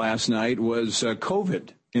spoke about last night was COVID.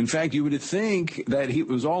 In fact, you would think that it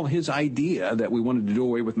was all his idea that we wanted to do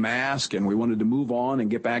away with masks and we wanted to move on and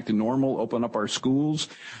get back to normal, open up our schools.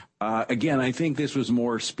 Again, I think this was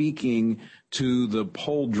more speaking to the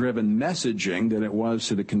poll-driven messaging than it was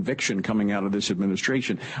to the conviction coming out of this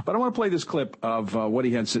administration. But I want to play this clip of what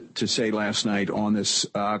he had to say last night on this.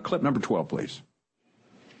 Clip number 12, please.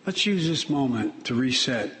 Let's use this moment to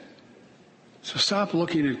reset. So stop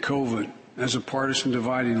looking at COVID as a partisan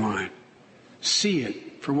dividing line. See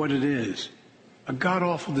it for what it is, a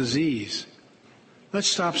god-awful disease. Let's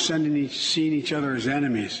stop seeing each other as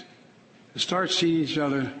enemies and start seeing each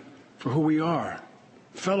other for who we are,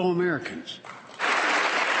 fellow Americans.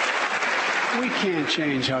 We can't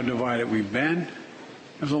change how divided we've been.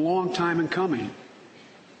 It was a long time in coming.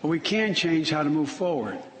 But we can change how to move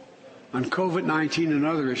forward on COVID-19 and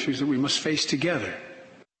other issues that we must face together.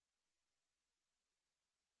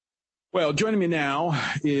 Well, joining me now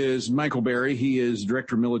is Michael Berry. He is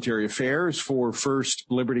Director of Military Affairs for First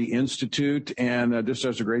Liberty Institute and just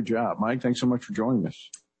does a great job. Mike, thanks so much for joining us.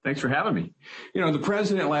 Thanks for having me. You know, the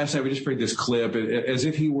president last night, we just played this clip as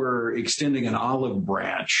if he were extending an olive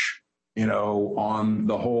branch, on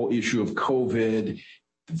the whole issue of COVID,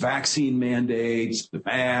 vaccine mandates, the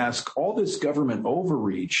mask, all this government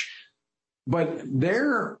overreach. But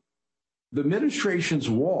the administration's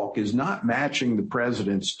walk is not matching the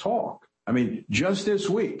president's talk. I mean, just this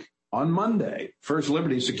week, on Monday, First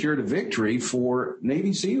Liberty secured a victory for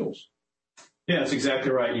Navy SEALs. Yeah, that's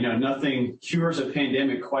exactly right. Nothing cures a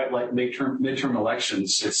pandemic quite like midterm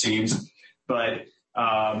elections, it seems. But,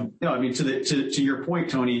 to your point,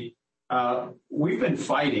 Tony, we've been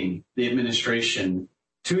fighting the administration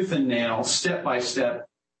tooth and nail, step by step,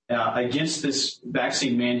 against this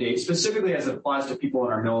vaccine mandate, specifically as it applies to people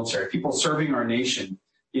in our military, people serving our nation.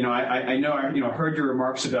 I know I heard your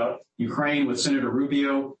remarks about Ukraine with Senator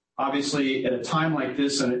Rubio. Obviously, at a time like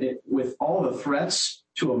this, and with all the threats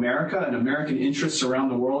to America and American interests around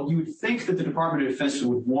the world, you would think that the Department of Defense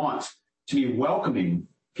would want to be welcoming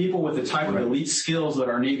people with the type of elite skills that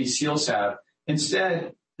our Navy SEALs have.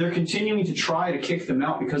 Instead, they're continuing to try to kick them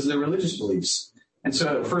out because of their religious beliefs. And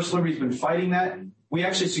so First Liberty's been fighting that. We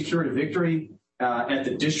actually secured a victory at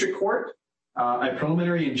the district court, a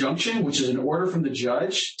preliminary injunction, which is an order from the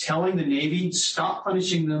judge telling the Navy, stop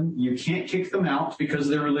punishing them. You can't kick them out because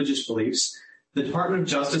of their religious beliefs. The Department of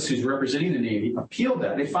Justice, who's representing the Navy, appealed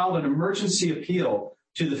that. They filed an emergency appeal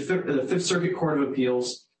to the Fifth Circuit Court of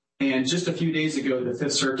Appeals. And just a few days ago, the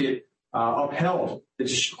Fifth Circuit upheld the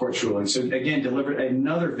district court's ruling. So again, delivered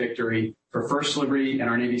another victory for First Liberty and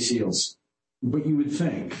our Navy SEALs. But you would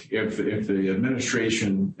think if the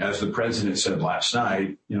administration, as the president said last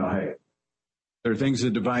night, hey, there are things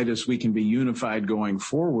that divide us, we can be unified going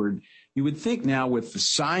forward. You would think now with the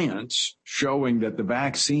science showing that the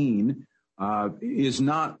vaccine is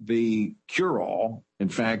not the cure-all. In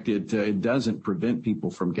fact, it doesn't prevent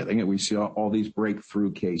people from getting it. We see all these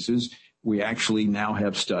breakthrough cases. We actually now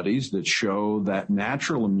have studies that show that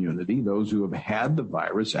natural immunity, those who have had the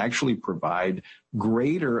virus, actually provide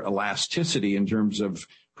greater elasticity in terms of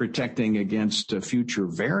protecting against future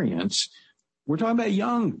variants. We're talking about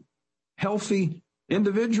young, healthy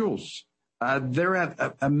individuals. They're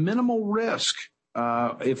at a minimal risk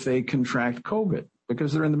if they contract COVID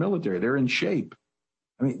because they're in the military. They're in shape.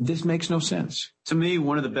 I mean, this makes no sense. To me,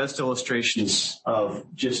 one of the best illustrations of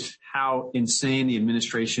just how insane the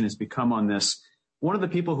administration has become on this, one of the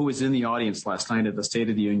people who was in the audience last night at the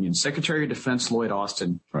State of the Union, Secretary of Defense Lloyd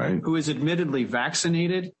Austin, right, who is admittedly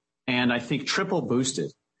vaccinated and I think triple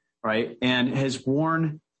boosted, right, and has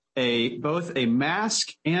worn both a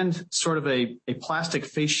mask and sort of a plastic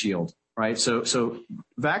face shield, right? So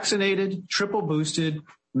vaccinated, triple boosted,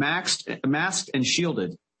 masked and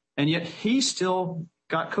shielded, and yet he still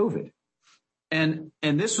got COVID. And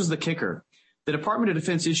this was the kicker. The Department of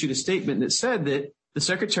Defense issued a statement that said that the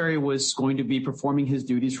secretary was going to be performing his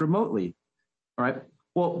duties remotely. All right.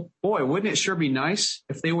 Well, boy, wouldn't it sure be nice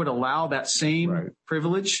if they would allow that same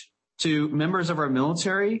privilege to members of our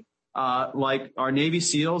military, like our Navy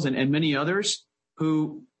SEALs and many others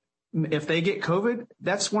who, if they get COVID,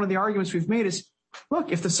 that's one of the arguments we've made is,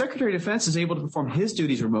 look, if the Secretary of Defense is able to perform his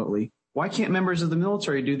duties remotely, why can't members of the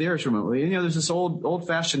military do theirs remotely? There's this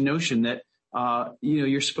old-fashioned notion that,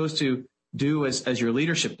 you're supposed to do as your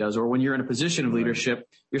leadership does, or when you're in a position of leadership,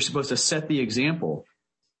 you're supposed to set the example.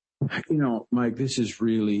 Mike, this is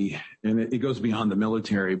really, and it goes beyond the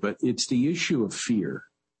military, but it's the issue of fear.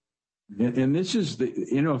 And this is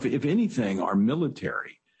if anything, our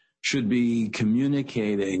military should be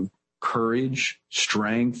communicating courage,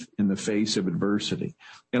 strength in the face of adversity.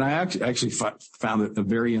 And I actually found a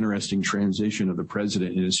very interesting transition of the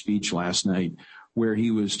president in his speech last night, where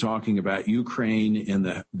he was talking about Ukraine and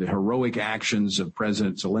the heroic actions of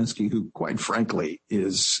President Zelensky, who quite frankly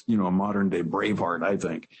is, a modern day Braveheart, I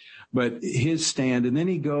think. But his stand, and then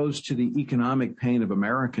he goes to the economic pain of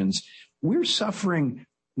Americans. We're suffering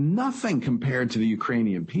nothing compared to the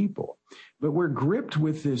Ukrainian people, but we're gripped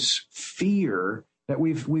with this fear that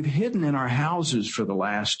we've hidden in our houses for the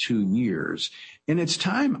last 2 years. And it's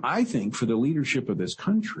time, I think, for the leadership of this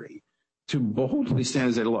country to boldly stand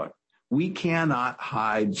and say, look, we cannot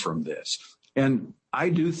hide from this. And I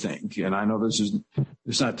do think, and I know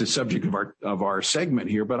it's not the subject of our segment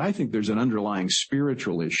here, but I think there's an underlying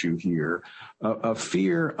spiritual issue here, a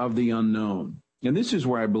fear of the unknown. And this is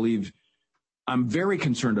where I believe I'm very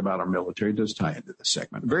concerned about our military. It does tie into this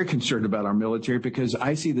segment. I'm very concerned about our military because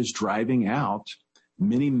I see this driving out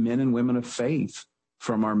many men and women of faith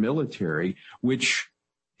from our military, which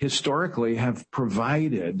historically have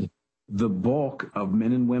provided the bulk of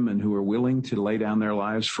men and women who are willing to lay down their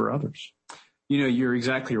lives for others. You're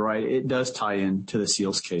exactly right. It does tie into the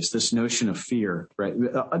SEALs case, this notion of fear, right?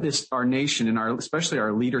 Our nation and especially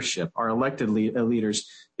our leadership, our elected leaders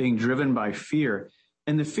being driven by fear.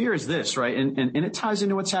 And the fear is this, right? And it ties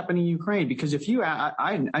into what's happening in Ukraine, because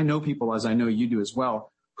I know people, as I know you do as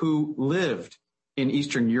well, who lived in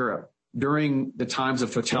Eastern Europe during the times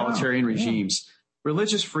of totalitarian regimes.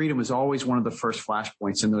 Religious freedom is always one of the first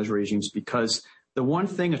flashpoints in those regimes, because the one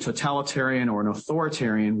thing a totalitarian or an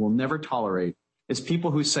authoritarian will never tolerate is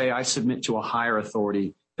people who say, I submit to a higher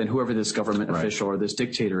authority than whoever this government official or this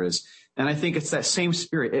dictator is. And I think it's that same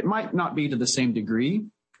spirit. It might not be to the same degree,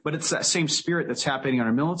 but it's that same spirit that's happening in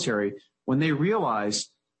our military when they realize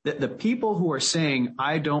The people who are saying,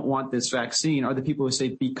 I don't want this vaccine, are the people who say,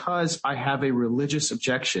 because I have a religious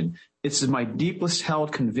objection. It's my deepest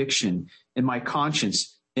held conviction in my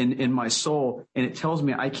conscience, in my soul, and it tells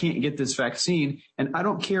me I can't get this vaccine. And I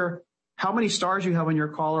don't care how many stars you have on your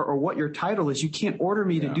collar or what your title is. You can't order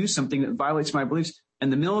me to do something that violates my beliefs.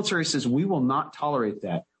 And the military says, we will not tolerate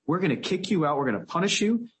that. We're going to kick you out. We're going to punish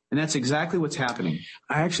you. And that's exactly what's happening.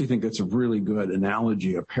 I actually think that's a really good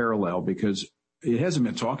analogy, a parallel, because it hasn't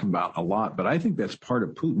been talked about a lot, but I think that's part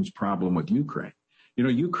of Putin's problem with Ukraine. You know,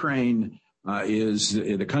 Ukraine is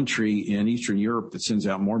the country in Eastern Europe that sends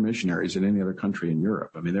out more missionaries than any other country in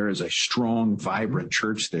Europe. I mean, there is a strong, vibrant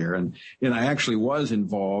church there. And I actually was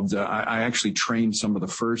involved. I actually trained some of the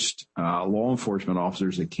first law enforcement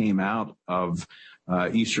officers that came out of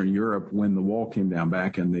Eastern Europe when the wall came down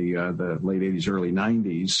back in the late 80s, early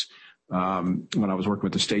 90s, when I was working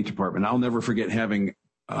with the State Department. I'll never forget having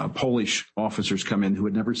Polish officers come in who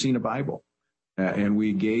had never seen a Bible. And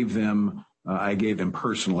we gave them, I gave them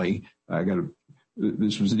personally,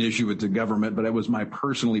 this was an issue with the government, but it was my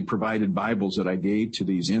personally provided Bibles that I gave to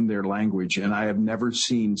these in their language. And I have never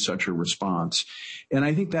seen such a response. And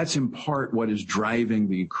I think that's in part what is driving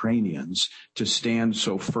the Ukrainians to stand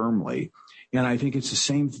so firmly. And I think it's the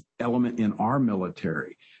same element in our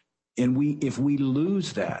military. And if we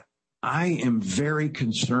lose that, I am very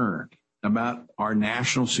concerned about our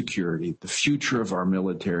national security, the future of our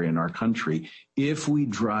military and our country, if we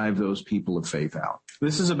drive those people of faith out.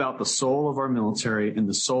 This is about the soul of our military and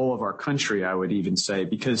the soul of our country, I would even say,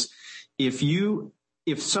 because if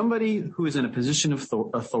somebody who is in a position of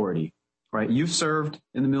authority, right, you've served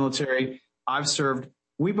in the military, I've served,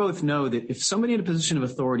 we both know that if somebody in a position of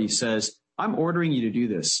authority says, I'm ordering you to do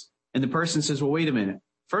this, and the person says, well, wait a minute.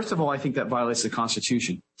 First of all, I think that violates the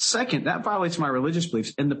Constitution. Second, that violates my religious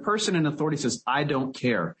beliefs. And the person in authority says, I don't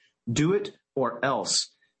care. Do it or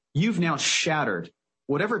else. You've now shattered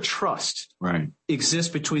whatever trust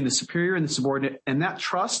exists between the superior and the subordinate. And that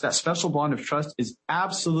trust, that special bond of trust, is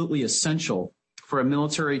absolutely essential for a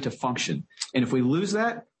military to function. And if we lose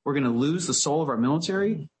that, we're going to lose the soul of our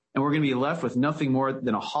military, and we're going to be left with nothing more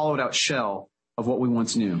than a hollowed out shell of what we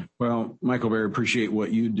once knew. Well, Michael Berry, appreciate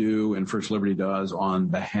what you do and First Liberty does on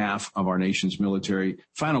behalf of our nation's military.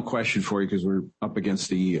 Final question for you, because we're up against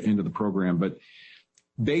the end of the program, but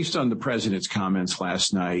based on the president's comments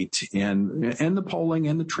last night and the polling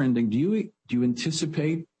and the trending, do you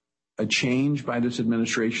anticipate a change by this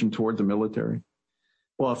administration toward the military?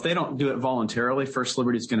 Well, if they don't do it voluntarily, First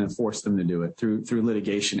Liberty is going to force them to do it through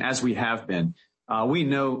litigation, as we have been. We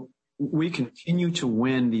know we continue to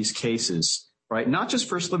win these cases. Right? Not just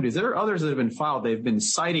First Liberty. There are others that have been filed. They've been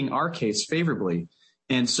citing our case favorably.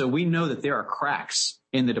 And so we know that there are cracks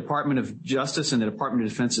in the Department of Justice and the Department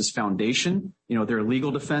of Defense's foundation, their legal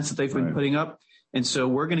defense that they've been putting up. And so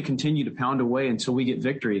we're going to continue to pound away until we get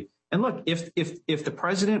victory. And look, if the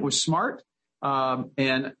president was smart,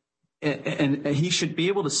 and he should be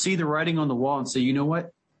able to see the writing on the wall and say, you know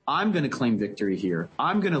what? I'm going to claim victory here.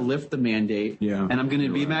 I'm going to lift the mandate, and I'm going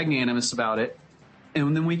to be magnanimous about it.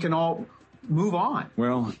 And then we can all move on.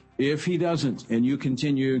 Well, if he doesn't and you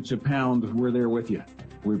continue to pound, we're there with you.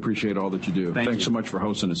 We appreciate all that you do. Thanks so much for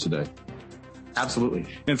hosting us today. Absolutely.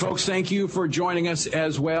 And folks, thank you for joining us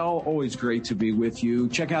as well. Always great to be with you.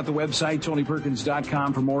 Check out the website,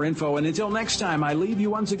 TonyPerkins.com, for more info. And until next time, I leave you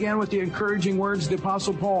once again with the encouraging words of the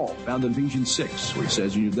Apostle Paul, found in Ephesians 6, where he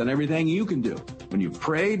says, you've done everything you can do when you've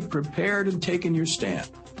prayed, prepared, and taken your stand.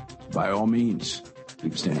 By all means,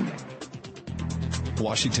 keep standing.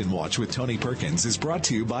 Washington Watch with Tony Perkins is brought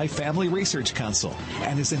to you by Family Research Council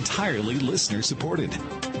and is entirely listener-supported.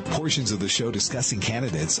 Portions of the show discussing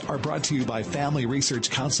candidates are brought to you by Family Research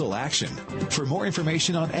Council Action. For more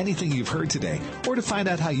information on anything you've heard today, or to find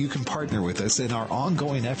out how you can partner with us in our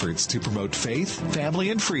ongoing efforts to promote faith, family,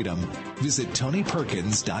 and freedom, visit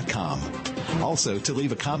TonyPerkins.com. Also, to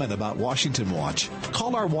leave a comment about Washington Watch,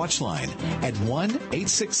 call our watch line at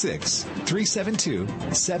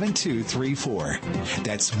 1-866-372-7234.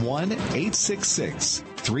 That's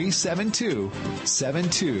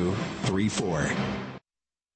 1-866-372-7234.